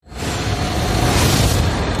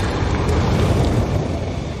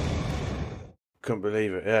couldn't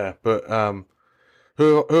believe it. Yeah, but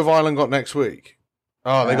who have Ireland got next week?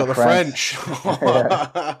 Oh, they got the France. French.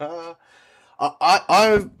 Yeah.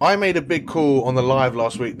 I made a big call on the live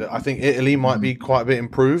last week that I think Italy might Mhm. be quite a bit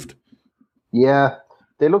improved. Yeah,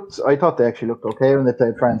 they looked. I thought they actually looked okay when they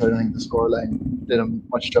played France. I don't think the scoreline did them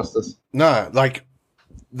much justice. No, like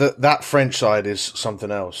that French side is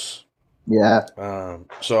something else. Yeah.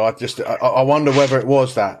 So I wonder whether it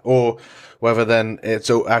was that or whether then it's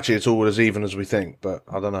all as even as we think. But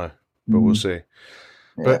I don't know. But we'll Mm, see.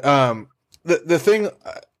 yeah. But the thing.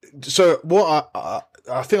 So what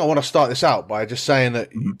I think I want to start this out by just saying that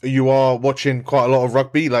Mhm. you are watching quite a lot of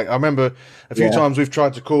rugby. Like I remember a few Yeah. times we've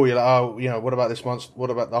tried to call you, like, oh, what about this month? What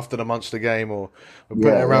about after the Munster game? Or we're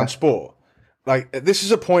putting it Yeah. around Yeah. sport. Like this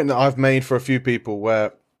is a point that I've made for a few people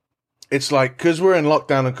where it's like because we're in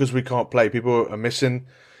lockdown and because we can't play, people are missing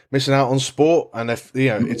out on sport, and if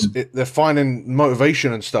Mhm. they're finding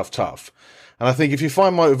motivation and stuff tough. And I think if you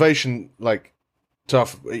find motivation like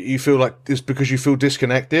tough, you feel like it's because you feel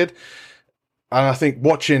disconnected. And I think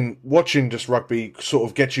watching just rugby sort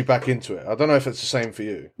of gets you back into it. I don't know if it's the same for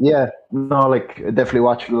you. Yeah. No, like I definitely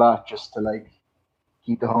watch it a lot just to like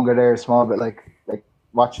keep the hunger there small. But like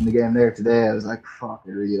watching the game there today, I was like, fuck,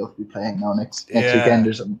 I really love to be playing now next weekend Yeah,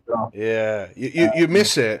 or something. So, yeah. You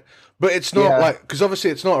miss it, but it's not yeah. like because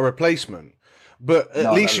obviously it's not a replacement. But at No,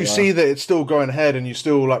 not least at you see all. that it's still going ahead, and you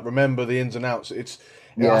still like remember the ins and outs. I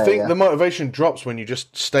Yeah. think Yeah. the motivation drops when you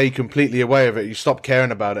just stay completely away of it. You stop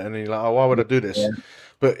caring about it, and then you're like, oh, why would I do this? Yeah.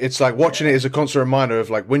 But it's like watching it as a constant reminder of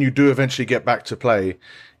like when you do eventually get back to play,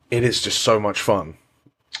 it is just so much fun.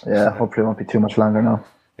 Yeah. Hopefully, it won't be too much longer now.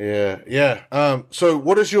 Yeah, yeah. So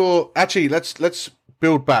what is your actually? Let's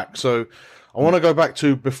build back. So I want to go back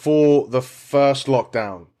to before the first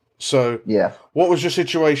lockdown. So Yeah. what was your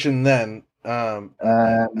situation then? And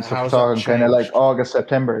So if we're how's that talking kind of like changed? August,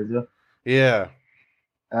 September, is it? Yeah.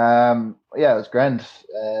 Yeah, it was grand.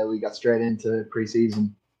 We got straight into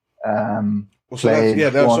pre-season. Well, so that's Played yeah.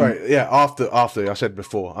 That was one. sorry. Yeah, after I said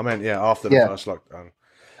before. I meant yeah after the Yeah. first lockdown.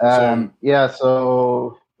 So Yeah.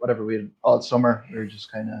 So whatever we had all summer, we were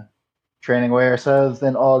just kind of training away ourselves.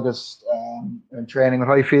 Then August, and training with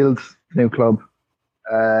Highfield, new club.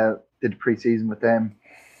 Did pre-season with them.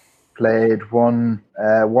 Played one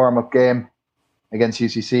warm-up game against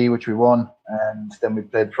UCC, which we won, and then we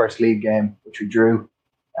played the first league game, which we drew,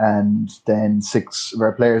 and then six of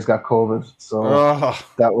our players got COVID, so oh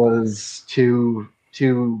that was two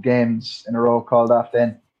games in a row called off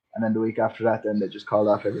then, and then the week after that, then they just called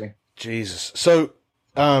off everything. Jesus. So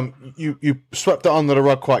you swept it under the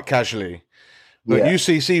rug quite casually, but Yeah,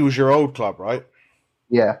 UCC was your old club, right?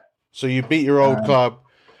 yeah, So you beat your old um, club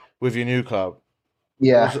with your new club.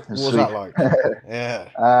 yeah. It What was was sweet. that like? Yeah.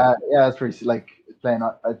 Yeah, it's pretty like playing.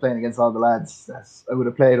 I was playing against all the lads that I would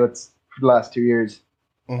have played with for the last 2 years.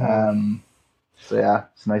 Hmm. Um, so yeah,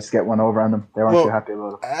 it's nice to get one over on them. They weren't too Well, happy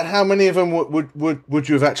about it. and how many of them would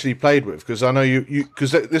you have actually played with? Because I know you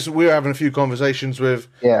because this we were having a few conversations with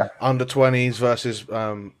Yeah. under 20s versus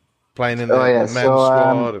playing in Oh the yeah. men's So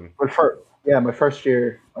squad and my first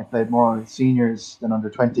year I played more seniors than under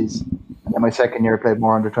twenties, and then my second year I played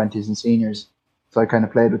more under twenties and seniors. So I kind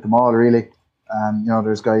of played with them all really.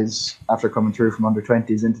 There's guys after coming through from under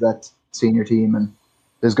twenties into that senior team, and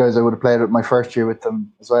there's guys I would have played with my first year with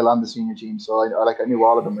them as well on the senior team. So I knew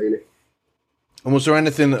all of them really. and was there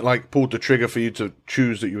anything that like pulled the trigger for you to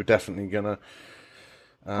choose that you were definitely gonna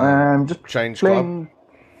Just change club?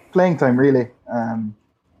 playing time really.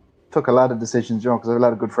 Took a lot of decisions, because I have a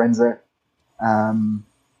lot of good friends there.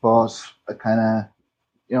 But I kind of,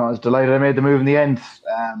 I was delighted I made the move in the end.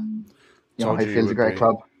 Told you Highfield's a would great be.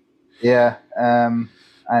 club. Yeah.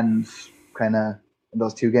 And kind of in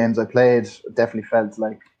those two games I played, I definitely felt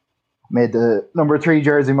like made the number three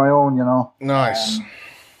jersey my own. Nice.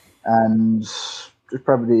 And there's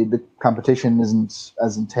probably the competition isn't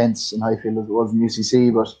as intense in Highfield as it was in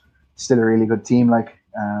UCC, but still a really good team. Like,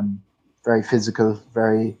 very physical,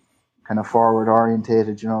 very kind of forward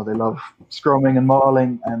orientated. They love scrumming and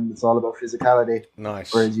mauling, and it's all about physicality.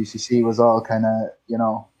 Nice. Whereas UCC was all kind of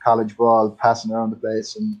college ball, passing around the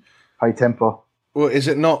place and high tempo. Well, is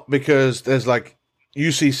it not because there's like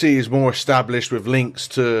UCC is more established with links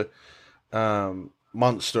to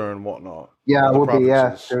Munster and whatnot, Yeah, it other would be. Yeah,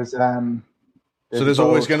 provinces? So there's there's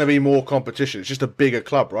always about going to be more competition. It's just a bigger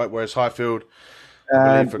club, right? Whereas Highfield,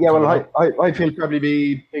 I believe, for yeah. Well, coming up. I feel probably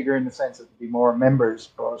be bigger in the sense that there'd be more members,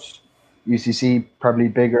 but UCC probably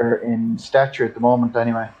bigger in stature at the moment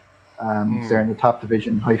anyway. They're in the top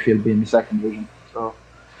division, Highfield being the second division. So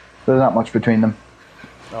there's not much between them.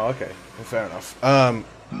 Oh, okay. Well, fair enough.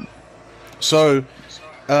 So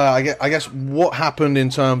I guess what happened in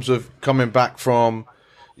terms of coming back from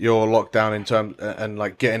your lockdown in terms and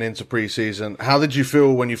like getting into preseason. How did you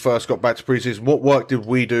feel when you first got back to preseason? What work did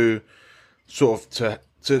we do sort of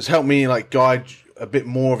to help me like guide a bit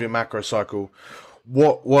more of your macro cycle?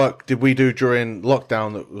 What work did we do during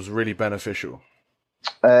lockdown that was really beneficial?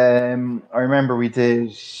 I remember we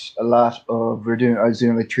did a lot of I was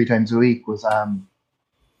doing like 3 times a week was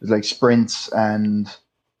like sprints and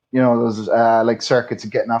those like circuits of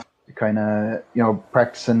getting off, kind of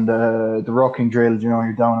practicing the rocking drills.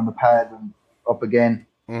 You're down on the pad and up again.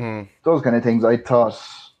 Mm-hmm. Those kind of things. I thought,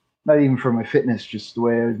 not even for my fitness, just the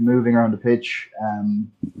way I was moving around the pitch.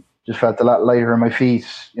 Just felt a lot lighter on my feet.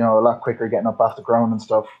 A lot quicker getting up off the ground and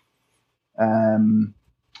stuff.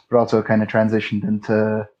 But also kind of transitioned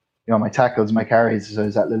into my tackles, my carries, so I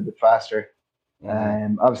was that little bit faster.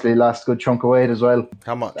 Mm-hmm. Obviously lost a good chunk of weight as well.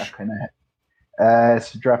 How much? That kind of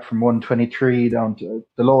so dropped from 123 down to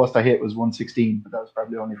the lowest I hit was 116, but that was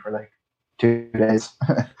probably only for like 2 days.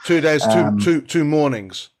 2 days, two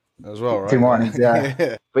mornings as well, right? 2 mornings, yeah.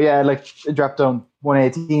 Yeah. But yeah, like it dropped down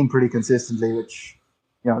 118 pretty consistently, which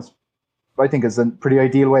I think is a pretty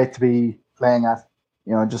ideal weight to be playing at.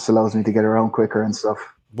 It just allows me to get around quicker and stuff.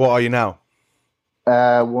 What are you now?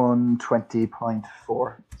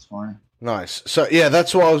 120.4 this morning. Nice. So yeah,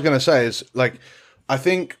 that's what I was going to say is like, I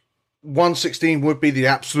think 116 would be the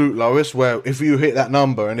absolute lowest where if you hit that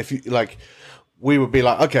number and if you like, we would be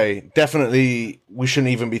like, okay, definitely we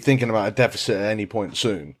shouldn't even be thinking about a deficit at any point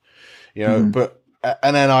soon, but,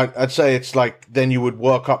 and then I'd say it's like, then you would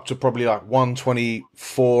work up to probably like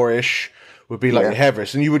 124-ish would be like your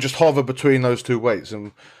heaviest and you would just hover between those two weights.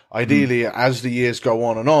 And ideally, as the years go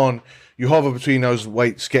on, you hover between those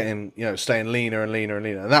weights, getting, staying leaner and leaner and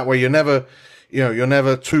leaner. And that way you're never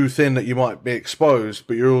too thin that you might be exposed,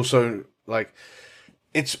 but you're also like,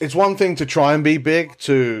 it's one thing to try and be big,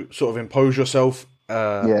 to sort of impose yourself,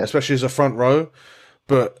 especially as a front row.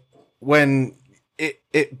 But when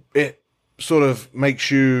it sort of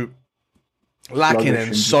makes you lacking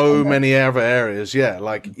in so many other areas,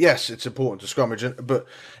 yes, it's important to scrummage, but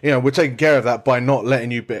we're taking care of that by not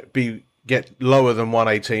letting you get lower than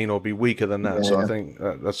 118 or be weaker than that. So I think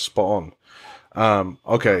that's spot on.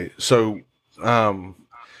 Okay, so I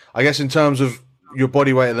guess in terms of your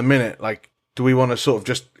body weight at the minute, like, do we want to sort of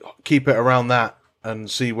just keep it around that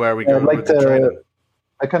and see where we go with the training?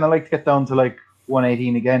 I kind of like to get down to like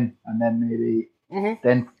 118 again, and then maybe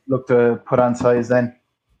then look to put on size then.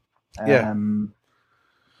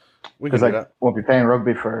 Because I won't be playing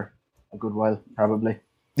rugby for a good while, probably.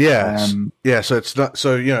 Yeah, So it's not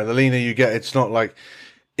so the leaner you get, it's not like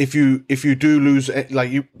if you do lose,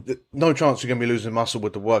 like no chance you're going to be losing muscle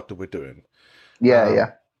with the work that we're doing.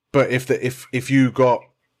 Yeah. But if you got,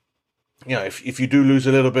 if you do lose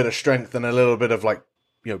a little bit of strength and a little bit of like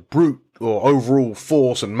brute or overall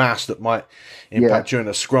force and mass that might impact you in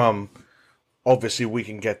a scrum, obviously we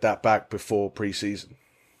can get that back before preseason.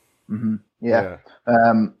 Mm-hmm. Yeah.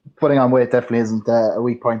 Putting on weight definitely isn't a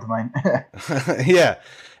weak point of mine. Yeah,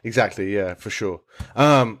 exactly. Yeah, for sure.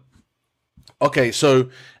 Okay, so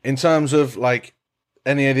in terms of like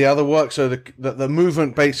any of the other work, so the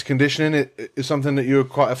movement based conditioning is something that you're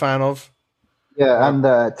quite a fan of. Yeah, and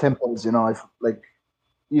tempos. I've like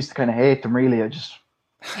used to kind of hate them. Really, I just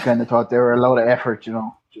kind of thought they were a lot of effort.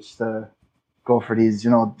 Just go for these,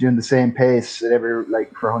 doing the same pace at every,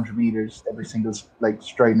 like for 100 meters, every single, like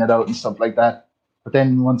striding it out and stuff like that. But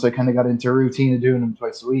then once I kind of got into a routine of doing them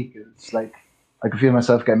twice a week, it's like I could feel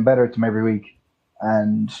myself getting better at them every week.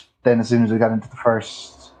 And then as soon as we got into the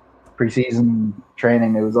first preseason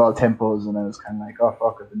training, it was all tempos, and I was kind of like, oh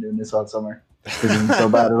fuck, I've been doing this all summer. This isn't so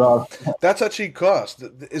bad at all. That's actually class.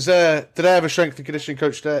 Did I have a strength and conditioning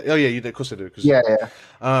coach there? Oh yeah, you did. Of course I do. Yeah.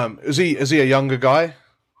 Is he a younger guy?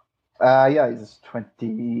 Yeah, he's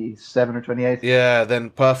 27 or 28. Yeah,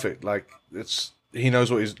 then perfect. Like he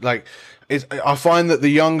knows what he's like. I find that the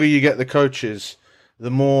younger you get the coaches, the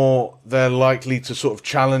more they're likely to sort of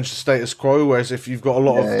challenge the status quo. Whereas if you've got a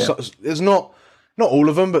lot of, there's not all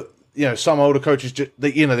of them, but some older coaches,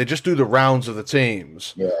 they just do the rounds of the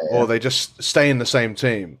teams, or they just stay in the same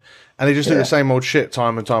team, and they just do the same old shit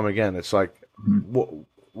time and time again. It's like,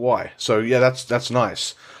 why? So yeah, that's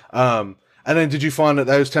nice. And then did you find that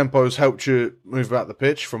those tempos helped you move about the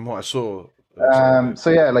pitch from what I saw? So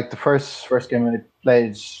yeah, like the first game I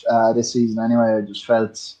played this season anyway, I just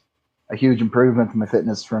felt a huge improvement in my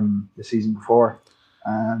fitness from the season before.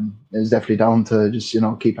 It was definitely down to just,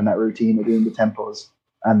 keeping that routine of doing the tempos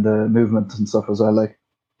and the movement and stuff as well. Like,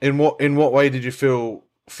 in what way did you feel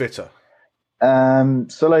fitter?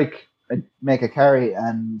 So like I make a carry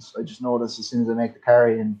and I just notice as soon as I make the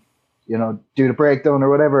carry and, do the breakdown or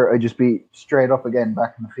whatever, I'd just be straight up again,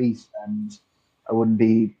 back on the feet, and I wouldn't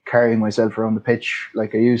be carrying myself around the pitch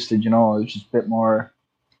like I used to. I was just a bit more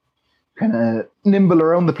kind of nimble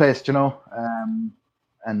around the place, and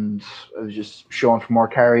I was just showing for more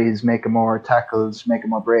carries, making more tackles, making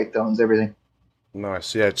more breakdowns, everything.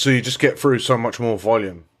 Nice, yeah. So you just get through so much more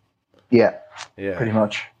volume. Yeah, Yeah, pretty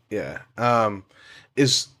much. yeah.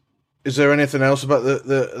 Is there anything else about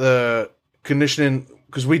the conditioning?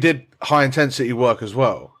 Because we did high intensity work as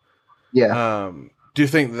well. Yeah. Do you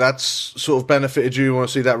think that's sort of benefited you? You want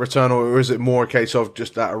to see that return, or is it more a case of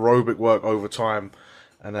just that aerobic work over time?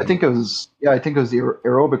 And then I think it was the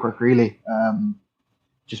aerobic work really,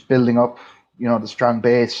 just building up, the strong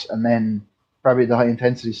base, and then probably the high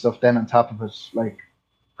intensity stuff then on top of it, like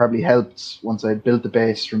probably helped once I built the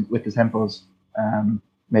base with the tempos,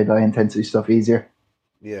 made the high intensity stuff easier.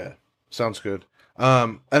 yeah, sounds good.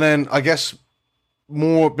 And then I guess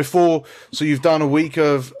more before. So you've done a week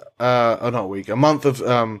of, not a week, a month of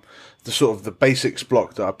the sort of the basics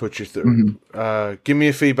block that I put you through. Mm-hmm. Give me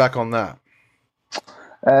a feedback on that.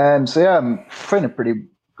 So yeah, I'm finding it pretty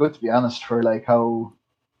good, to be honest, for like how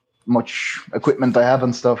much equipment I have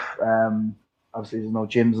and stuff. Obviously, there's no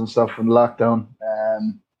gyms and stuff in lockdown,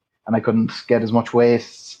 and I couldn't get as much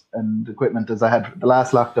weight and equipment as I had for the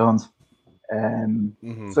last lockdowns.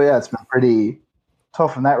 So yeah, it's been pretty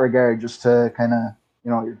tough in that regard, just to kind of,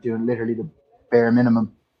 you're doing literally the bare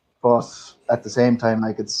minimum, but at the same time,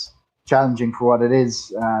 like, it's challenging for what it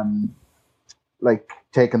is. Like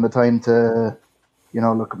taking the time to,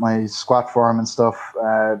 look at my squat form and stuff,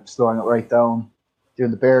 slowing it right down,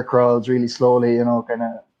 doing the bear crawls really slowly, kind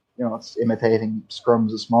of, it's imitating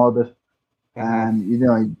scrums a small bit. And,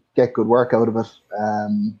 you get good work out of it.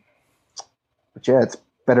 But yeah, it's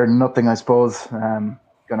better than nothing, I suppose. Gonna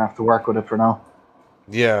have to work with it for now.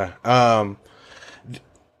 Yeah. Have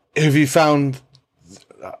you found?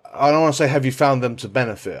 I don't want to say have you found them to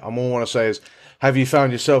benefit. I more want to say is have you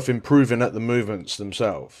found yourself improving at the movements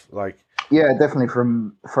themselves? Like, yeah, definitely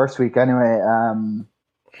from the first week anyway.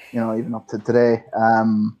 Even up to today.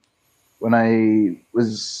 When I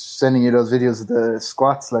was sending you those videos of the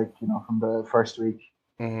squats, like, from the first week,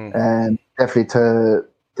 and definitely to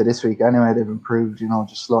this week anyway, they've improved.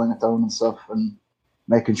 Just slowing it down and stuff, and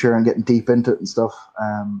making sure I'm getting deep into it and stuff.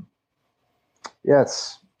 Yeah,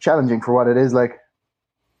 it's challenging for what it is, like.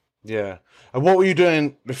 Yeah. And what were you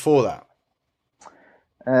doing before that?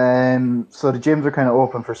 So the gyms are kind of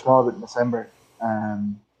open for small bit in December.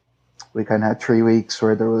 We kind of had 3 weeks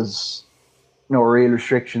where there was no real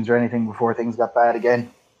restrictions or anything before things got bad again.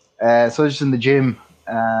 So I was just in the gym.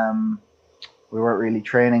 We weren't really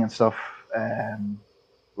training and stuff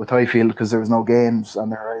with Highfield because there was no games on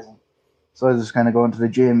the horizon. So I was just kind of going to the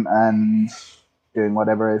gym and doing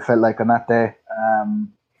whatever I felt like on that day.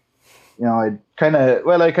 I kind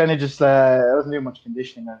of just, I wasn't doing much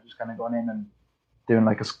conditioning. I was just kind of going in and doing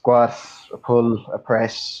like a squat, a pull, a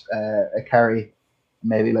press, a carry,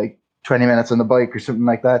 maybe like 20 minutes on the bike or something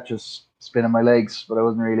like that, just spinning my legs. But I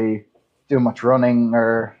wasn't really doing much running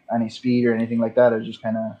or any speed or anything like that. I was just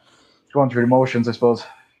kind of going through the motions, I suppose.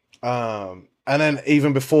 And then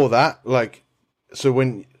even before that, like, so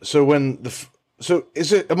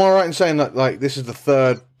is it? Am I right in saying that like this is the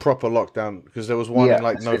third proper lockdown because there was one in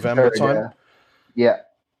like November time? Yeah.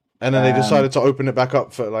 And then they decided to open it back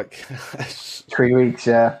up for like 3 weeks.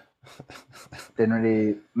 Yeah, didn't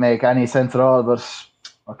really make any sense at all. But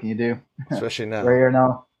what can you do? Especially now. We're here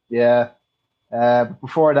now. Yeah.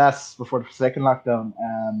 Before the second lockdown,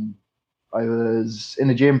 I was in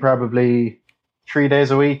the gym probably 3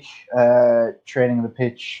 days a week, training on the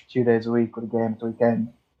pitch 2 days a week with a game at the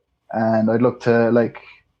weekend. And I'd look to like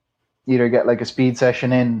either get like a speed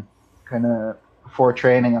session in kind of before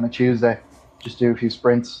training on a Tuesday, just do a few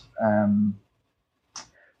sprints, and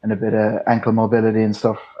a bit of ankle mobility and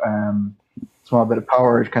stuff, small bit of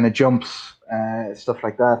power, kind of jumps, stuff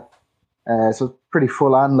like that. So pretty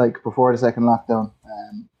full on like before the second lockdown.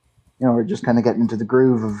 We're just kind of getting into the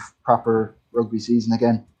groove of proper rugby season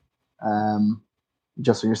again.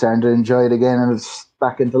 Just when you're starting to enjoy it again, and it's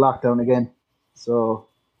back into lockdown again. So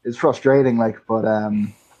it's frustrating, like, but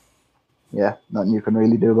yeah, nothing you can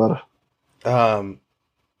really do about it.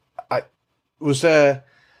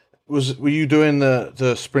 Were you doing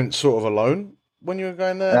the sprint sort of alone when you were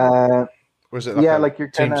going there? Or was it like like your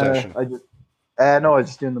team session? No, I was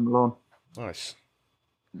just doing them alone. Nice.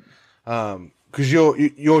 Because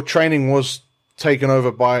your training was taken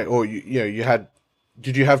over by, or you had.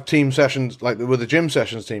 Did you have team sessions, like were the gym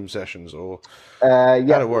sessions team sessions, or yeah?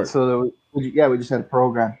 How'd it work? So we just had a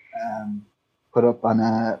program put up on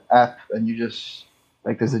an app, and you just,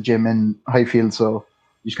 like, there's a gym in Highfield, so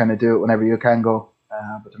you just kind of do it whenever you can go.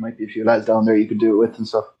 But there might be a few lads down there you could do it with and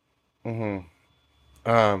stuff.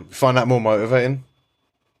 Find that more motivating?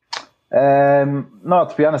 No,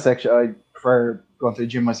 to be honest, actually, I prefer going to the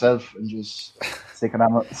gym myself and just sticking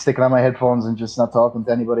on my headphones and just not talking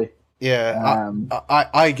to anybody. Yeah,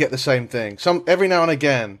 I get the same thing. Every now and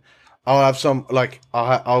again, I'll have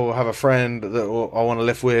I'll have a friend that I want to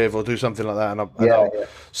lift with or do something like that, and I'll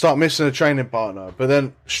start missing a training partner. But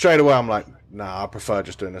then straight away, I'm like, nah, I prefer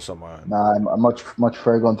just doing this on my own. Nah, I much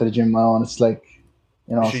prefer going to the gym on my own. It's like,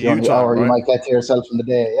 it's the only hour you might get to yourself in the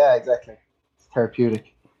day. Yeah, exactly. It's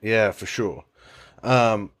therapeutic. Yeah, for sure.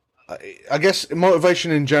 I guess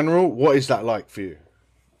motivation in general, what is that like for you?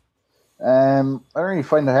 I don't really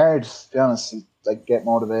find it hard, to be honest, like get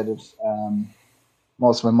motivated.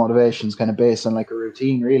 Most of my motivation is kind of based on like a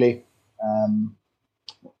routine, really.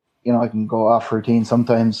 I can go off routine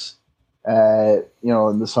sometimes, in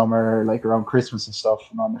the summer, like around Christmas and stuff,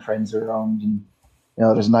 and all my friends are around, and,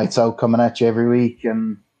 there's nights out coming at you every week,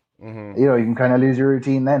 and, you can kind of lose your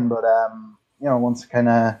routine then. But, once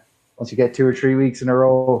you get 2 or 3 weeks in a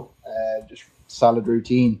row, just solid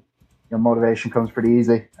routine, your motivation comes pretty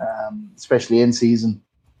easy, especially in season.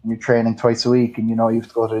 When you're training twice a week and, you have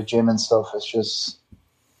to go to the gym and stuff.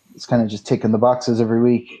 It's kind of just ticking the boxes every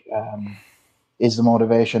week, is the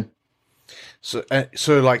motivation. So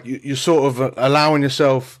like you're sort of allowing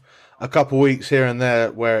yourself a couple of weeks here and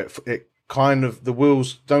there where it kind of, the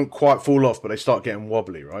wheels don't quite fall off, but they start getting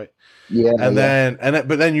wobbly, right? Yeah. But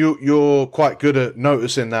then you're quite good at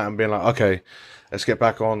noticing that and being like, okay, let's get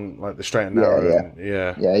back on like the straight and narrow.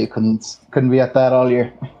 Yeah. You couldn't be at that all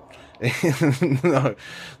year.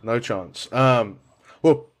 No chance.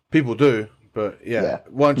 Well, people do, but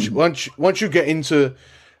once you get into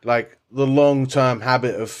like the long-term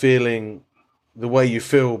habit of feeling the way you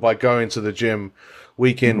feel by going to the gym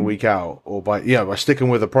week in, week out, or by sticking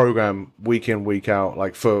with a program week in, week out,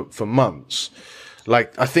 like for months,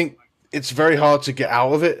 like I think it's very hard to get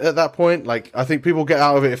out of it at that point. Like I think people get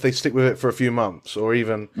out of it if they stick with it for a few months, or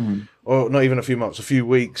even, or not even a few months, a few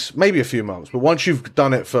weeks, maybe a few months. But once you've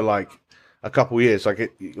done it for like a couple of years,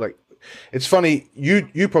 it's funny.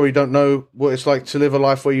 You probably don't know what it's like to live a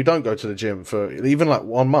life where you don't go to the gym for even like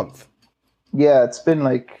 1 month. Yeah, it's been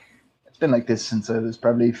like this since I was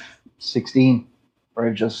probably 16, where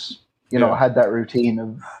I've just had that routine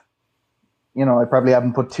of, I probably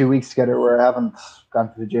haven't put 2 weeks together where I haven't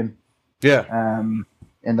gone to the gym. Yeah.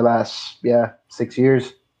 In the last 6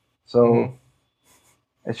 years, so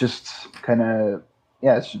it's just kind of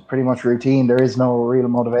it's pretty much routine. There is no real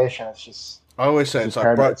motivation. It's just, I always say it's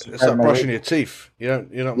like brushing your teeth. You're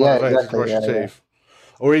not motivated to brush your teeth,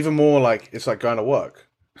 or even more like it's like going to work.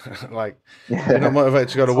 Like you're not motivated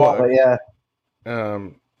to go to work.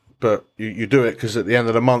 But you do it because at the end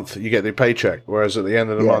of the month you get the paycheck, whereas at the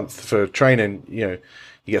end of the month for training, you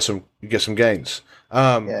get some gains.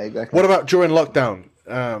 Exactly. What about during lockdown?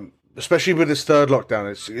 Especially with this third lockdown,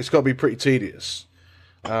 it's got to be pretty tedious.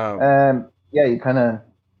 You kind of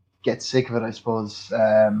get sick of it, I suppose.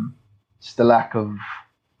 Just the lack of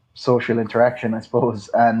social interaction, I suppose,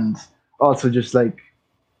 and also just like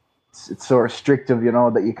it's so restrictive,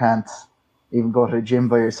 that you can't even go to the gym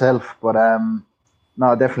by yourself. But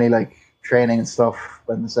no, definitely like training and stuff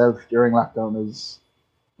by myself during lockdown is,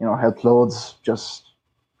 helped loads just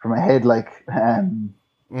for my head. Like,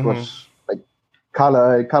 but like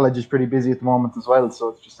college is pretty busy at the moment as well, so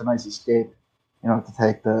it's just a nice escape, to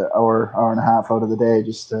take the hour and a half out of the day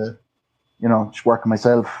just to, just work on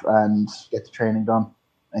myself and get the training done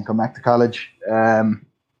and come back to college.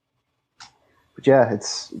 But yeah,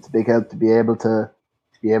 it's a big help to be able to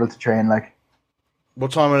train. Like,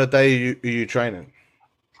 what time of the day are you training?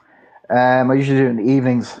 I usually do it in the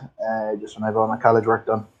evenings, just when I have all my college work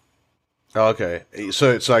done. Oh, okay, so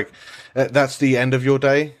it's like that's the end of your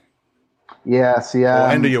day. Yeah, see, or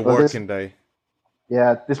end of your working day.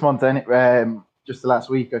 Yeah, this month, just the last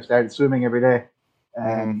week, I've started swimming every day,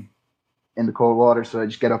 in the cold water. So I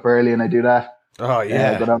just get up early and I do that. Oh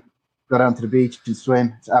yeah, go down to the beach and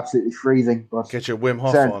swim. It's absolutely freezing, but get your Wim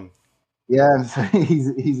Hof on. Yeah, so he's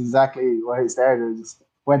exactly where he started. I just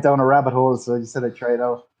went down a rabbit hole, so I just said I'd try it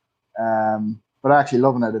out. But I'm actually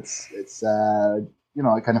loving it. It's it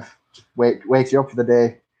kind of wakes you up for the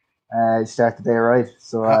day. Start the day right.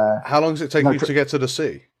 So how long does it take you to get to the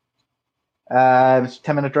sea? It's a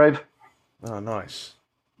 10-minute drive. Oh, nice.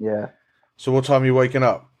 Yeah. So what time are you waking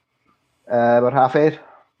up? About 8:30.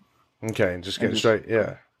 Okay, and just get straight.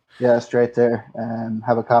 Yeah. Yeah, straight there, and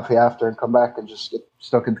have a coffee after, and come back and just get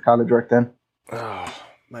stuck into college work then. Oh,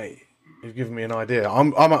 mate, you've given me an idea.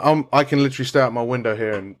 I can literally stare out my window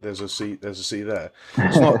here, and there's a sea there.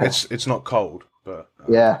 It's not. It's not cold. But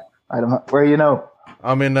Yeah, I don't know. Where you know?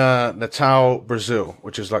 I'm in Natal, Brazil,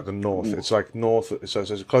 which is like the north. It's like north, so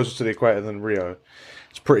it's closer to the equator than Rio.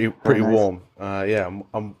 It's Very pretty nice. warm. Yeah,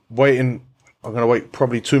 I'm waiting. I'm gonna wait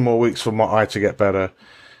probably 2 more weeks for my eye to get better,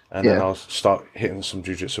 and then Yeah. I'll start hitting some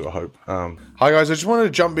jiu-jitsu, I hope. Hi guys, I just wanted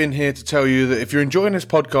to jump in here to tell you that if you're enjoying this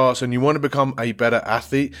podcast and you want to become a better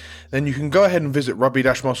athlete, then you can go ahead and visit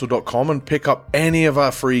rugby-muscle.com and pick up any of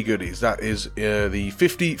our free goodies. That is the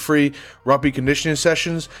 50 free rugby conditioning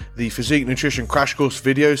sessions, the physique nutrition crash course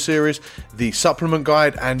video series, the supplement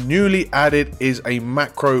guide, and newly added is a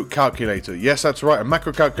macro calculator. Yes, that's right, a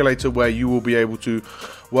macro calculator where you will be able to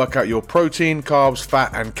work out your protein, carbs, fat,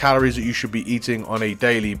 and calories that you should be eating on a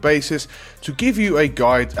daily basis to give you a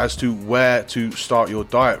guide as to where to start your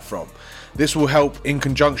diet from. This will help in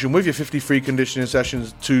conjunction with your 50 free conditioning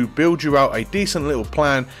sessions to build you out a decent little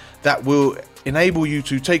plan that will enable you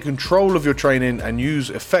to take control of your training and use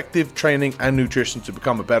effective training and nutrition to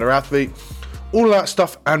become a better athlete. All of that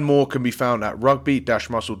stuff and more can be found at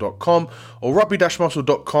rugby-muscle.com or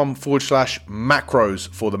rugby-muscle.com/macros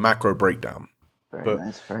for the macro breakdown. Very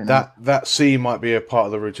nice. Very nice. That C might be a part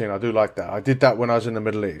of the routine. I do like that. I did that when I was in the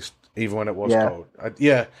Middle East, even when it was cold.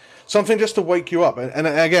 Something just to wake you up. And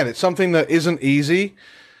again, it's something that isn't easy,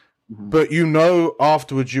 but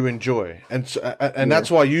afterwards you enjoy. And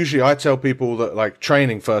that's why usually I tell people that like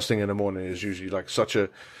training first thing in the morning is usually like such a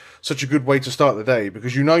good way to start the day,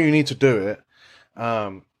 because you need to do it.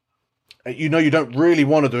 You don't really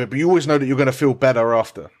want to do it, but you always know that you're going to feel better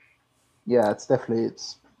after. Yeah, it's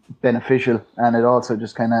beneficial, and it also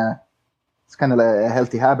just it's kind of like a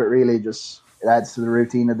healthy habit, really. Just it adds to the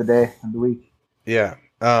routine of the day and the week. Yeah.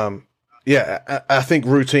 I think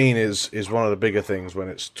routine is one of the bigger things when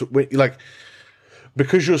it's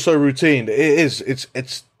because you're so routine.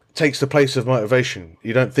 It takes the place of motivation.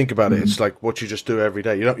 You don't think about it. It's like what you just do every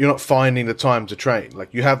day. You're not finding the time to train.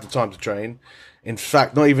 Like you have the time to train. In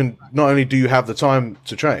fact, not only do you have the time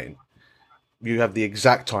to train, you have the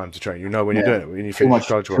exact time to train. You know when you're doing it. When you finish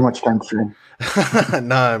college work. Too much time to train.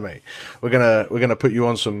 No, mate. We're gonna put you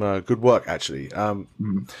on some good work. Actually,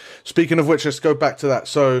 speaking of which, let's go back to that.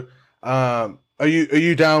 So, are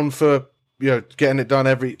you down for getting it done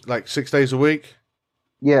every 6 days a week?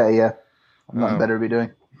 Yeah. I'm nothing better to be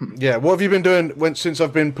doing. Yeah. What have you been doing since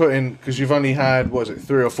I've been putting? Because you've only had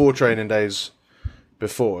 3 or 4 training days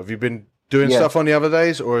before. Have you been doing stuff on the other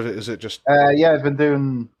days, or is it just? I've been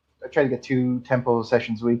doing. I try to get 2 tempo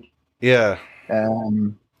sessions a week. Yeah.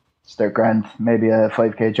 Start grand. Maybe a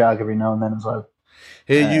 5K jog every now and then as well.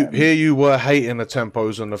 Here you were hating the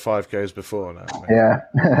tempos on the 5Ks before now. Yeah.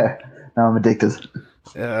 Now I'm addicted.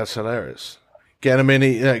 Yeah, that's hilarious. Getting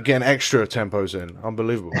getting extra tempos in.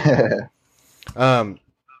 Unbelievable.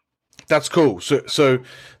 That's cool. So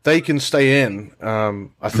they can stay in,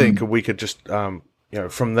 I think, and we could just,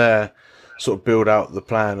 from there sort of build out the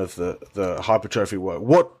plan of the hypertrophy work.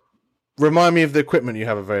 Remind me of the equipment you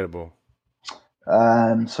have available.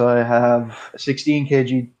 So I have a 16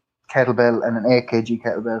 kg kettlebell and an 8 kg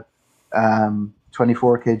kettlebell,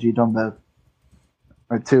 24 kg dumbbell,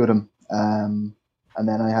 or 2 of them. And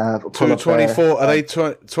then I have a pull-up 24. Are they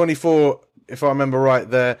 24? If I remember right,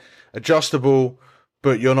 they're adjustable,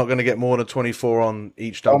 but you're not going to get more than 24 on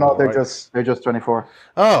each dumbbell. Oh no, they're just 24.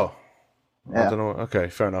 Oh, yeah. I don't know. Okay,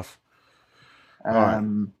 fair enough.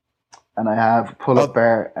 And I have pull-up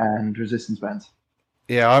bar and resistance bands.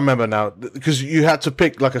 Yeah, I remember now, because you had to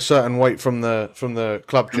pick a certain weight from the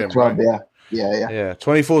club gym. Club, right? Yeah.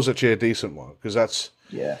 24 is actually a decent one, because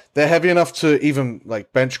they're heavy enough to even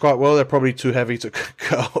bench quite well. They're probably too heavy to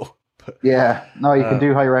go. But, you can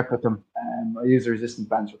do high rep with them. I use the resistance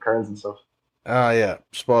bands for curls and stuff. Yeah,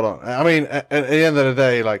 spot on. I mean, at the end of the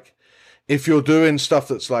day, if you're doing stuff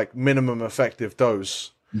that's minimum effective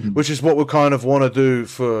dose, which is what we kind of want to do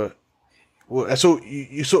that's all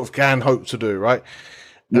you sort of can hope to do, right?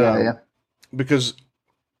 Yeah. Because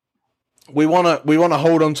we want to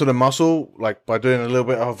hold on to the muscle, by doing a little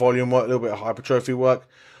bit of volume work, a little bit of hypertrophy work.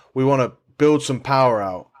 We want to build some power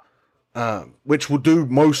out, which will do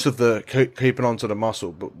most of the keeping onto the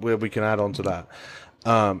muscle, but where we can add on to that.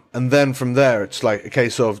 And then from there, it's a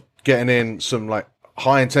case of getting in some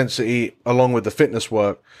high intensity along with the fitness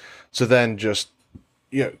work to then just,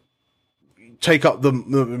 take up the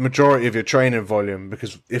majority of your training volume.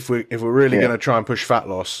 Because if we're really going to try and push fat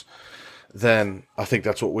loss, then I think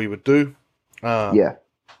that's what we would do. And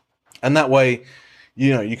that way,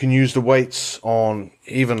 you can use the weights on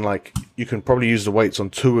you can probably use the weights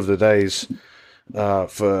on 2 of the days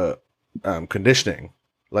for conditioning.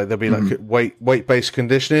 There'll be weight based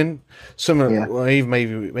conditioning, similar, or even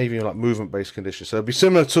maybe movement based conditioning. So it'll be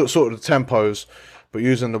similar to sort of the tempos, but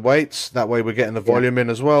using the weights. That way we're getting the volume in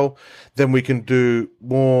as well. Then we can do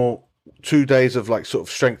more 2 days of like sort of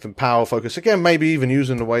strength and power focus. Again, maybe even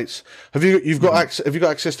using the weights. Have you got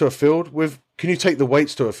access to a field with? Can you take the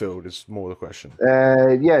weights to a field? Is more the question.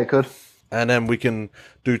 Yeah, I could. And then we can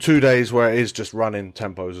do 2 days where it is just running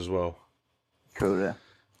tempos as well. Cool, yeah.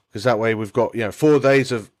 Because that way we've got 4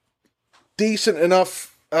 days of decent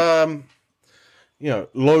enough load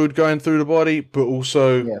going through the body, but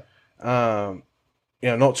also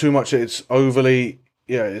not too much that it's overly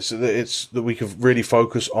it's that we can really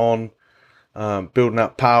focus on building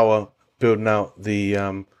out power, building out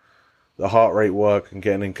the heart rate work and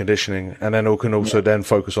getting in conditioning, and then we can also then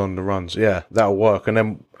focus on the runs. Yeah, that'll work. And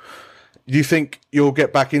then do you think you'll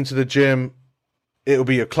get back into the gym? It'll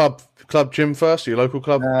be a club gym first, your local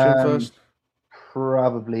club gym first?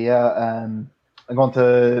 Probably, yeah. I'm going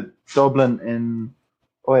to Dublin in...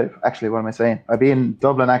 Oh, wait, actually, what am I saying? I'll be in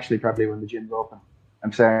Dublin, actually, probably when the gym's open.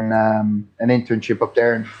 I'm starting an internship up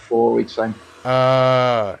there in 4 weeks' time.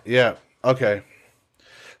 Yeah, okay.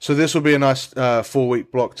 So this will be a nice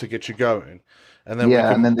 4-week block to get you going. And then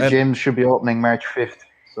and then the gym should be opening March 5th.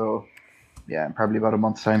 So, yeah, in probably about a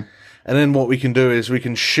month's time. And then what we can do is we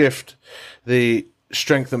can shift the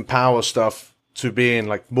strength and power stuff to being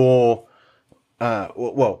like more...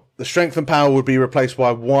 the strength and power would be replaced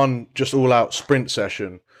by one just all-out sprint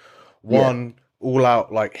session, one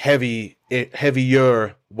all-out like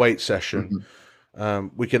heavier weight session.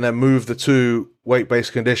 We can then move the 2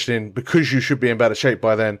 weight-based conditioning, because you should be in better shape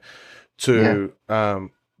by then, to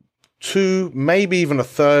 2, maybe even a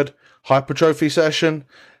 3rd hypertrophy session,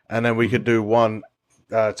 and then we could do 1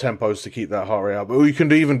 tempos to keep that heart rate up. But we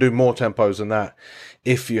can even do more tempos than that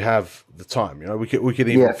if you have the time. We could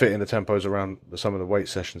even fit in the tempos around some of the weight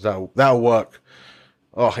sessions. That'll work.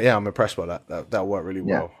 Oh yeah, I'm impressed by that. That'll work really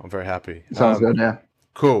well. I'm very happy. Sounds good. Yeah.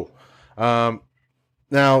 Cool.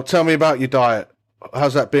 Now tell me about your diet.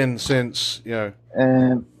 How's that been since Yeah,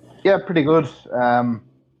 pretty good. I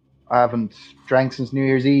haven't drank since New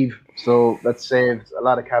Year's Eve, so that saved a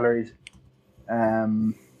lot of calories.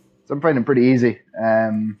 So I'm finding it pretty easy.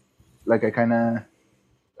 Like I kind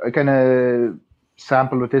of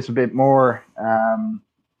sample with this a bit more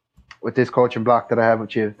with this coaching block that I have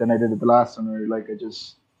with you than I did at the last summer. Like I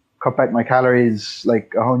just cut back my calories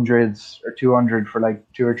like 100 or 200 for like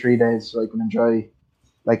 2 or 3 days, so I can enjoy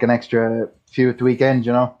like an extra few at the weekend.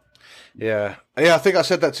 Yeah. I think I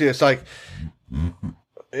said that to you. It's like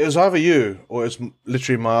it was either you or it's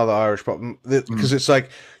literally my other Irish problem, because it's like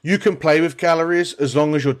you can play with calories as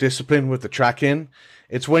long as you're disciplined with the tracking.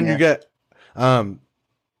 It's when you get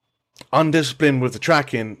undisciplined with the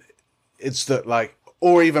tracking, it's that like,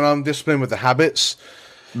 or even undisciplined with the habits,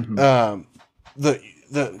 that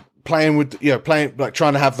playing with playing like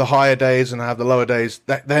trying to have the higher days and have the lower days,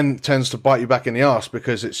 that then tends to bite you back in the arse,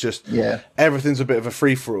 because it's just everything's a bit of a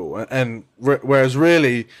free for all, and whereas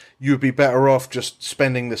really you'd be better off just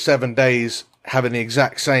spending the 7 days having the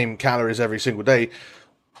exact same calories every single day,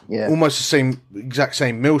 almost the exact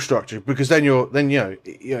same meal structure, because then you're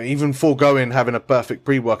even foregoing having a perfect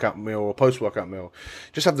pre-workout meal or post-workout meal,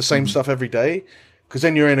 just have the same stuff every day. Because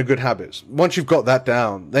then you're in a good habits. Once you've got that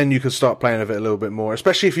down, then you can start playing with it a little bit more,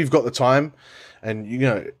 especially if you've got the time. And,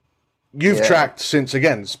 you've tracked since,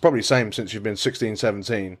 again, it's probably the same since you've been 16,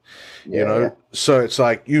 17, So it's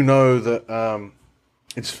like, that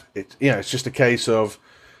it's just a case of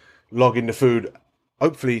logging the food.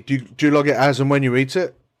 Hopefully, do you log it as and when you eat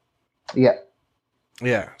it? Yeah.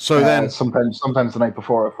 Yeah. So then... Sometimes the night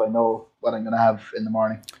before, if I know what I'm going to have in the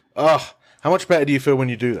morning. How much better do you feel when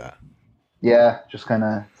you do that? Yeah, just kind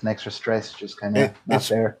of an extra stress, just kind of not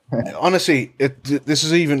there. Honestly,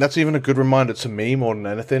 that's even a good reminder to me more than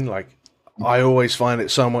anything. Like, I always find it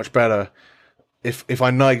so much better if I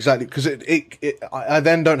know exactly, because I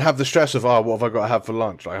then don't have the stress of what have I got to have for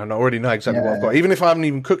lunch. Like, I already know exactly what I've got, even if I haven't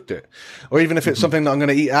even cooked it, or even if it's something that I'm going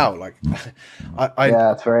to eat out. Like,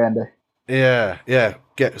 it's very handy. Yeah.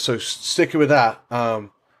 So stick it with that. I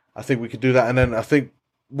think we could do that, and then I think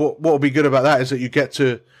what will be good about that is that you get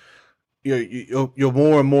to. You're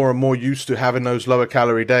more and more and more used to having those lower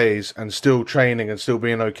calorie days and still training and still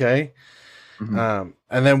being okay. And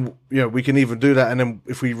then, we can even do that. And then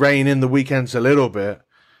if we rein in the weekends a little bit,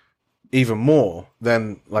 even more,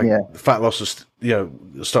 then the fat loss is,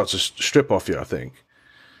 starts to strip off you, I think.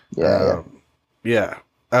 How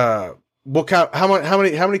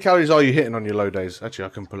many calories are you hitting on your low days? Actually, I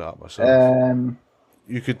can pull it up myself.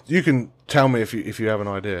 You can tell me if you have an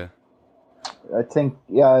idea. I think,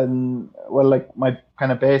 like my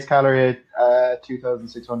kind of base calorie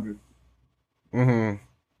 2,600. And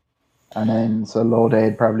then, so low day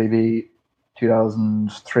would probably be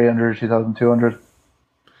 2,300, 2,200.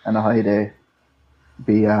 and a high day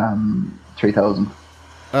be 3,000.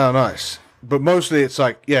 Oh, nice. But mostly it's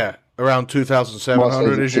like, yeah, around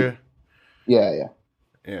 2,700 is your... Yeah.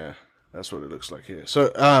 Yeah, that's what it looks like here.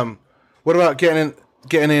 So, what about getting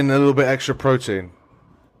in a little bit extra protein?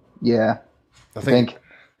 Yeah. I think.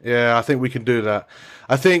 Yeah, I think we can do that.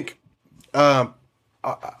 I think, I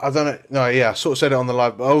don't know. No, yeah, I sort of said it on the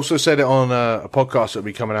live, but I also said it on a podcast that'll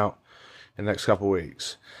be coming out in the next couple of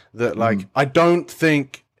weeks. That, like, I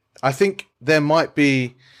think there might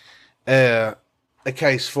be a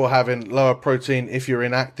case for having lower protein if you're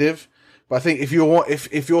inactive. But I think if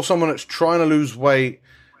you're someone that's trying to lose weight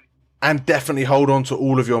and definitely hold on to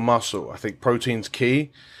all of your muscle, I think protein's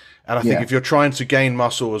key. And I think if you're trying to gain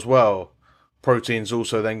muscle as well, protein's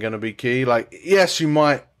also then going to be key. Like, yes, it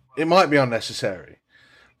might be unnecessary,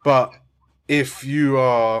 but if you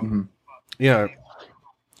are,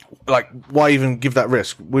 like, why even give that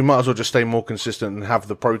risk? We might as well just stay more consistent and have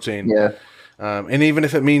the protein. Yeah. And even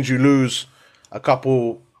if it means you lose a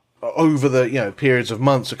couple over the periods of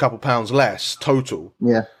months, a couple pounds less total.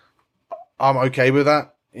 Yeah. I'm okay with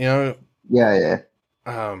that. Yeah.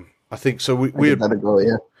 I think so. We'd let it go.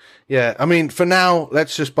 Yeah. Yeah, I mean, for now,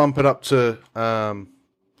 let's just bump it up to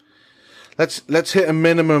let's hit a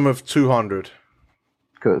minimum of 200.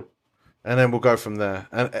 Cool. And then we'll go from there.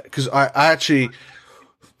 And because I actually,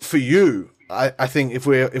 for you, I think if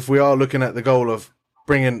we are looking at the goal of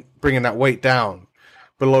bringing that weight down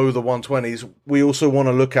below the 120s, we also want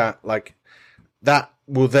to look at, like, that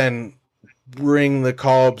will then bring the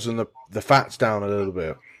carbs and the fats down a little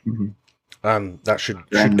bit. That should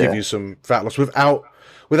give you some fat loss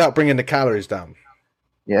without bringing the calories down.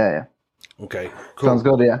 Yeah. Okay, cool. Sounds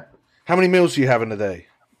good, yeah. How many meals do you have in a day?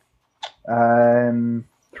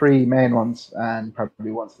 3 main ones and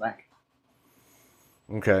probably 1 snack.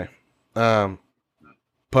 Okay.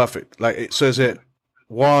 Perfect. Like, so is it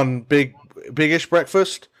one biggish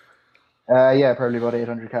breakfast? Yeah, probably about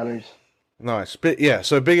 800 calories. Nice.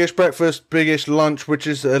 So biggish breakfast, biggish lunch, which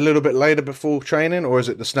is a little bit later before training, or is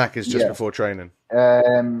it the snack is just before training?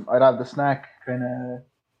 I'd have the snack kind of,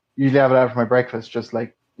 usually have it out for my breakfast, just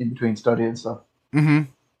like in between study and stuff. Mm-hmm.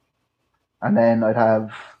 And then I'd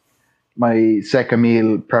have my second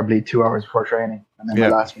meal probably 2 hours before training, and then my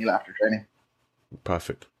last meal after training.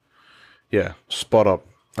 Perfect. Yeah, spot up.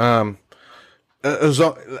 What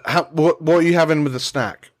are you having with the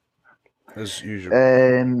snack, as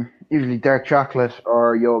usual? Usually dark chocolate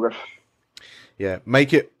or yogurt. Yeah,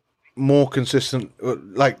 make it more consistent.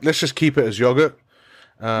 Like, let's just keep it as yogurt,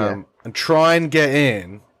 and try and get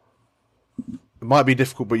in. It might be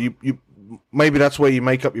difficult, but you maybe that's where you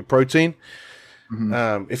make up your protein.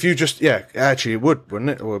 If you just actually it would, wouldn't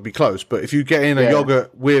it? Or it'd be close. But if you get in a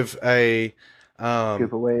yogurt with a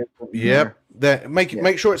scoop away. Then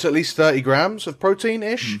make sure it's at least 30 grams of protein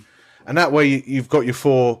ish, and that way you've got your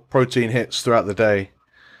 4 protein hits throughout the day.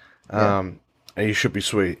 And you should be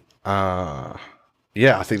sweet. I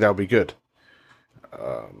think that would be good.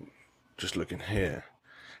 Just looking here.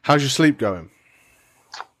 How's your sleep going?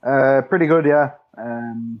 Pretty good, yeah.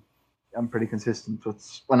 I'm pretty consistent.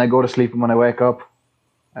 It's when I go to sleep and when I wake up.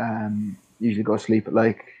 Usually go to sleep at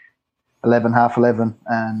like 11, half 11,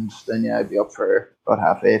 and then I'd be up for about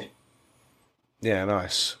half 8. Yeah,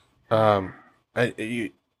 nice.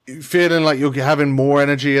 You feeling like you're having more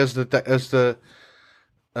energy as the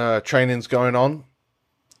training's going on?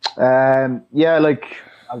 Like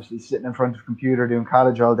obviously sitting in front of a computer doing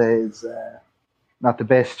college all day is not the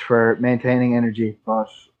best for maintaining energy, but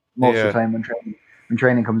most of the time when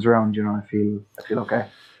training comes around, I feel okay.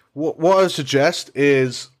 What I suggest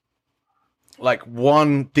is, like,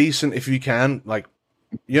 one decent, if you can, like,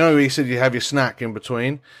 you said you have your snack in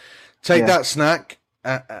between. Take that snack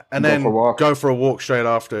and then go for a walk straight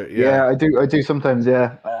after. Yeah, I do sometimes.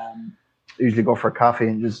 Yeah, usually go for a coffee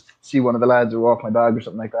and just see one of the lads or walk my dog or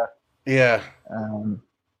something like that. Yeah. And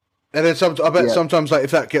then I bet sometimes, like,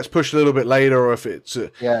 if that gets pushed a little bit later, or if it's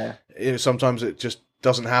sometimes it just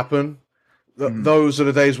doesn't happen. Those are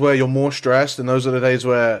the days where you're more stressed, and those are the days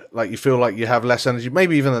where, like, you feel like you have less energy,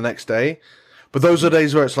 maybe even the next day. But those are the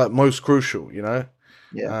days where it's, like, most crucial,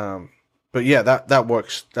 Yeah. But yeah, that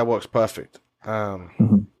works. That works perfect.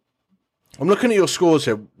 I'm looking at your scores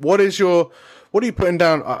here. What are you putting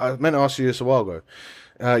down? I meant to ask you this a while ago.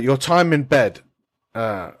 Your time in bed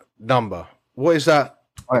number. What is that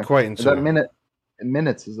equating to? Is that in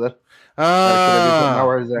minutes? Is that?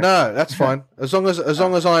 No, that's fine. As long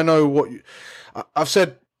as I know what I've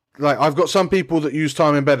said. Like, I've got some people that use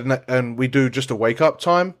time in bed, and we do just a wake up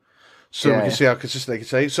time. So we can see how consistent they can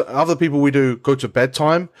say. So other people we do go to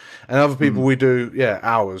bedtime, and other people we do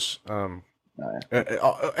hours.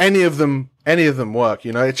 Any of them work.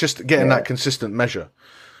 It's just getting that consistent measure.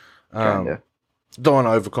 Don't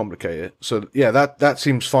want to overcomplicate it. So yeah, that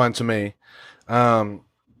seems fine to me.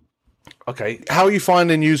 Okay, how are you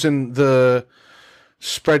finding using the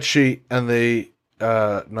spreadsheet and the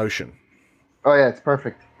Notion? Oh yeah, it's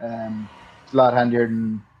perfect. It's a lot handier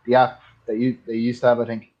than the app that they used to have, I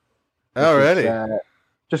think. Oh really?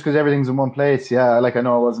 Just because everything's in one place. Yeah, like I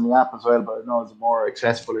know it was in the app as well, but I know it's more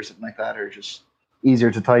accessible or something like that, or just easier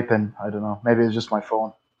to type in. I don't know. Maybe it's just my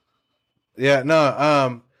phone. Yeah,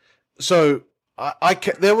 no. So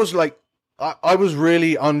there was like I was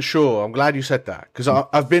really unsure. I'm glad you said that because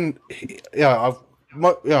I've been, I'm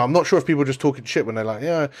not sure if people are just talking shit when they're like,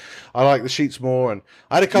 yeah, I like the sheets more, and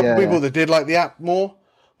I had a couple of people that did like the app more,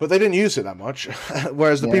 but they didn't use it that much.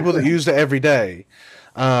 Whereas the people that used it every day,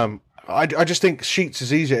 I just think Sheets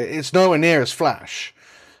is easier. It's nowhere near as Flash.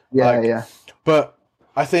 But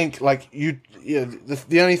I think like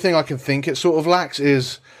the only thing I can think it sort of lacks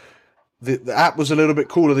is the app was a little bit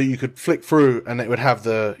cooler that you could flick through and it would have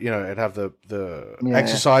the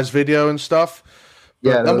exercise video and stuff.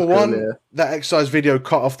 But number one, that exercise video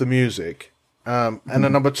cut off the music, and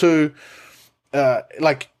then number two,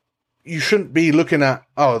 like. You shouldn't be looking at,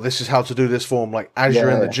 this is how to do this form, like as you're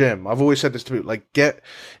in the gym. I've always said this to people, like get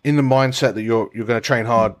in the mindset that you're going to train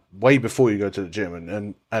hard way before you go to the gym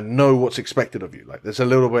and know what's expected of you. Like there's a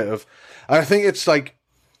little bit of, I think it's like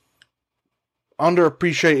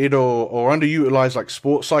underappreciated or underutilized like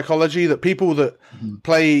sports psychology that people that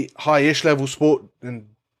play high-ish level sport and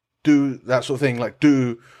do that sort of thing, like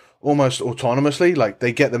do almost autonomously, like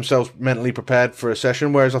they get themselves mentally prepared for a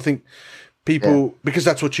session. Whereas I think people, because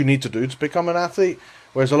that's what you need to do to become an athlete.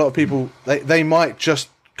 Whereas a lot of people, they might just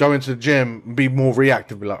go into the gym and be more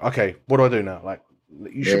reactive, be like, okay, what do I do now? Like,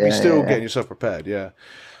 you should be still getting yourself prepared. Yeah.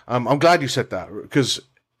 I'm glad you said that because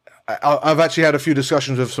I've actually had a few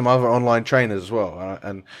discussions with some other online trainers as well.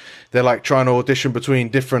 And they're like trying to audition between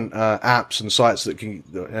different apps and sites that can,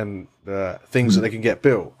 and things that they can get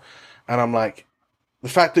built. And I'm like, the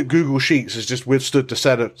fact that Google Sheets has just withstood the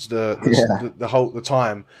setup, the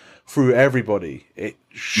time through everybody, it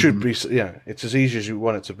should be, it's as easy as you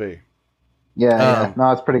want it to be. No,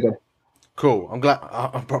 it's pretty good. Cool.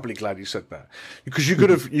 I'm probably glad you said that because you could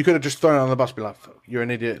have just thrown it on the bus, and be like, "You're an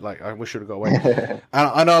idiot." Like, I wish you'd have got away.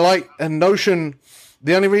 and Notion.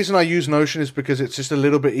 The only reason I use Notion is because it's just a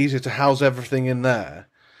little bit easier to house everything in there,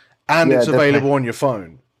 and it's available on your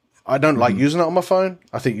phone. I don't like using it on my phone.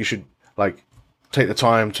 I think you should like take the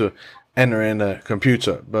time to enter in a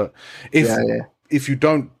computer. But if you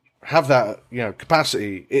don't have that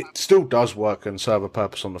capacity, it still does work and serve a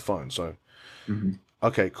purpose on the phone. So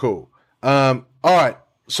okay, cool. All right,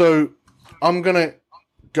 so I'm gonna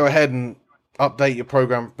go ahead and update your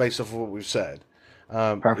program based off of what we've said.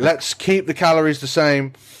 Let's keep the calories the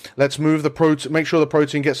same. Let's move the protein, make sure the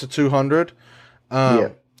protein gets to 200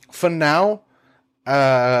 for now.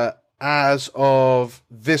 As of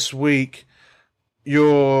this week,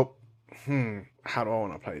 you're how do I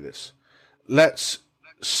want to play this? Let's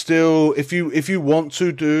still, if you want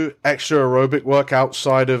to do extra aerobic work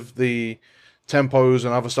outside of the tempos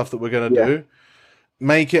and other stuff that we're going to do,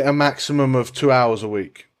 make it a maximum of 2 hours a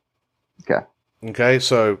week. Okay,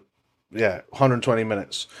 so 120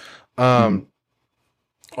 minutes. On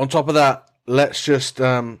top of that, let's just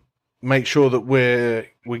make sure that we're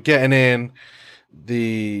getting in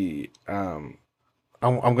the I'm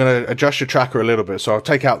going to adjust your tracker a little bit, so I'll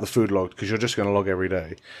take out the food log because you're just going to log every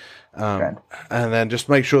day. And then just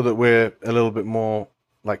make sure that we're a little bit more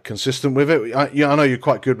like consistent with it. I know you're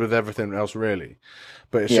quite good with everything else, really,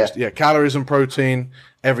 but it's just calories and protein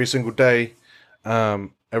every single day,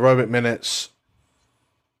 aerobic minutes,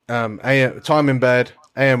 time in bed,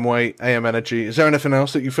 AM weight, AM energy. Is there anything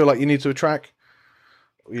else that you feel like you need to track?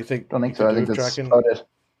 Or you think? Don't think so. I think that's about it.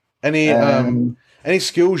 Any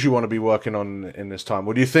skills you want to be working on in this time?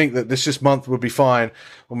 Or do you think that this month would be fine?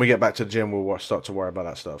 When we get back to the gym, we'll start to worry about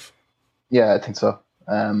that stuff. Yeah, I think so.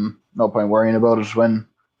 No point worrying about it when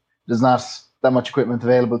there's not that much equipment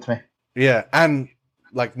available to me. Yeah, and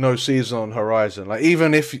like no season on horizon. Like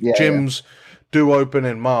even if gyms do open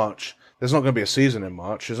in March, there's not going to be a season in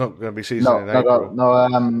March. There's not going to be season in April.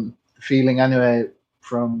 No, feeling anyway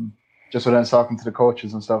from just when I was talking to the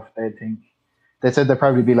coaches and stuff, they said there'd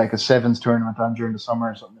probably be like a sevens tournament on during the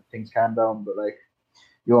summer or something if things calm down, but like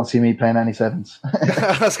you won't see me playing any sevens.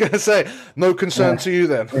 I was going to say, no concern to you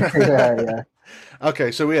then. Yeah.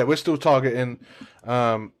 Okay, so we're still targeting,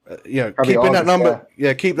 Probably keeping August, that number.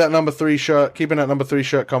 Yeah, keep that number 3 shirt. Keeping that number 3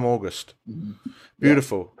 shirt come August.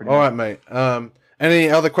 Beautiful. All right, mate. Any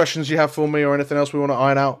other questions you have for me or anything else we want to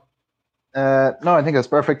iron out? No, I think that's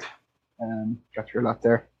perfect. Got through a lot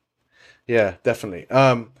there. Yeah, definitely.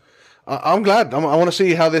 I'm glad. I want to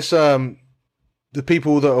see how this the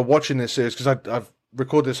people that are watching this series, because I've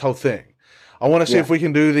recorded this whole thing. I want to see if we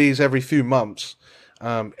can do these every few months.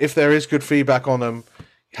 If there is good feedback on them,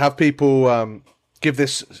 have people give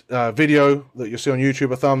this video that you see on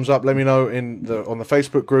YouTube a thumbs up. Let me know on the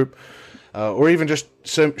Facebook group, or even just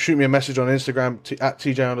shoot me a message on Instagram at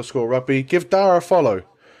TJ_Rugby. Give Daragh a follow.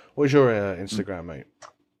 What is your Instagram, mate?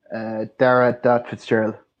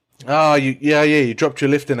 Daragh.Fitzgerald. Ah, you dropped your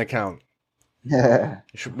lifting account. Yeah.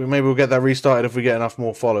 Maybe we'll get that restarted if we get enough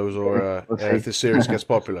more follows, or if this series gets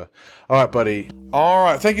popular. All right, buddy. All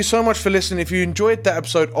right, thank you so much for listening. If you enjoyed that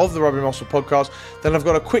episode of the Rugby Muscle Podcast, then I've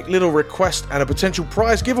got a quick little request and a potential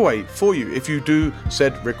prize giveaway for you if you do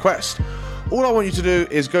said request. All I want you to do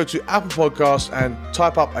is go to Apple Podcasts and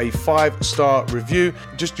type up a 5-star review.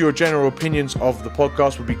 Just your general opinions of the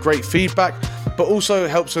podcast would be great feedback, but also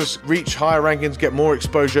helps us reach higher rankings, get more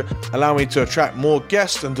exposure, allow me to attract more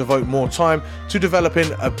guests and devote more time to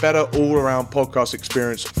developing a better all-around podcast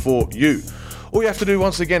experience for you. All you have to do,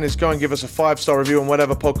 once again, is go and give us a 5-star review on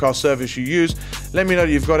whatever podcast service you use. Let me know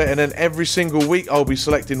that you've got it, and then every single week I'll be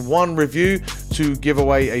selecting one review to give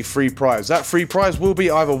away a free prize. That free prize will be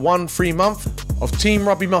either 1 free month of Team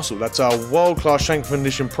Rugby Muscle, that's our world-class strength and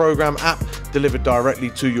condition program app delivered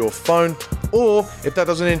directly to your phone, or if that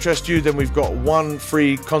doesn't interest you, then we've got 1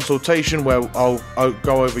 free consultation where I'll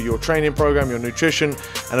go over your training program, your nutrition,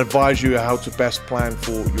 and advise you how to best plan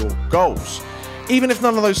for your goals. Even if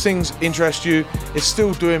none of those things interest you, it's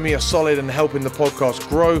still doing me a solid and helping the podcast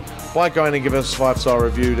grow by going and giving us a 5-star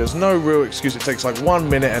review. There's no real excuse. It takes like 1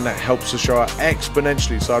 minute and that helps the show out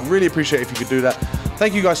exponentially. So I'd really appreciate if you could do that.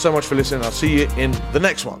 Thank you guys so much for listening. I'll see you in the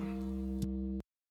next one.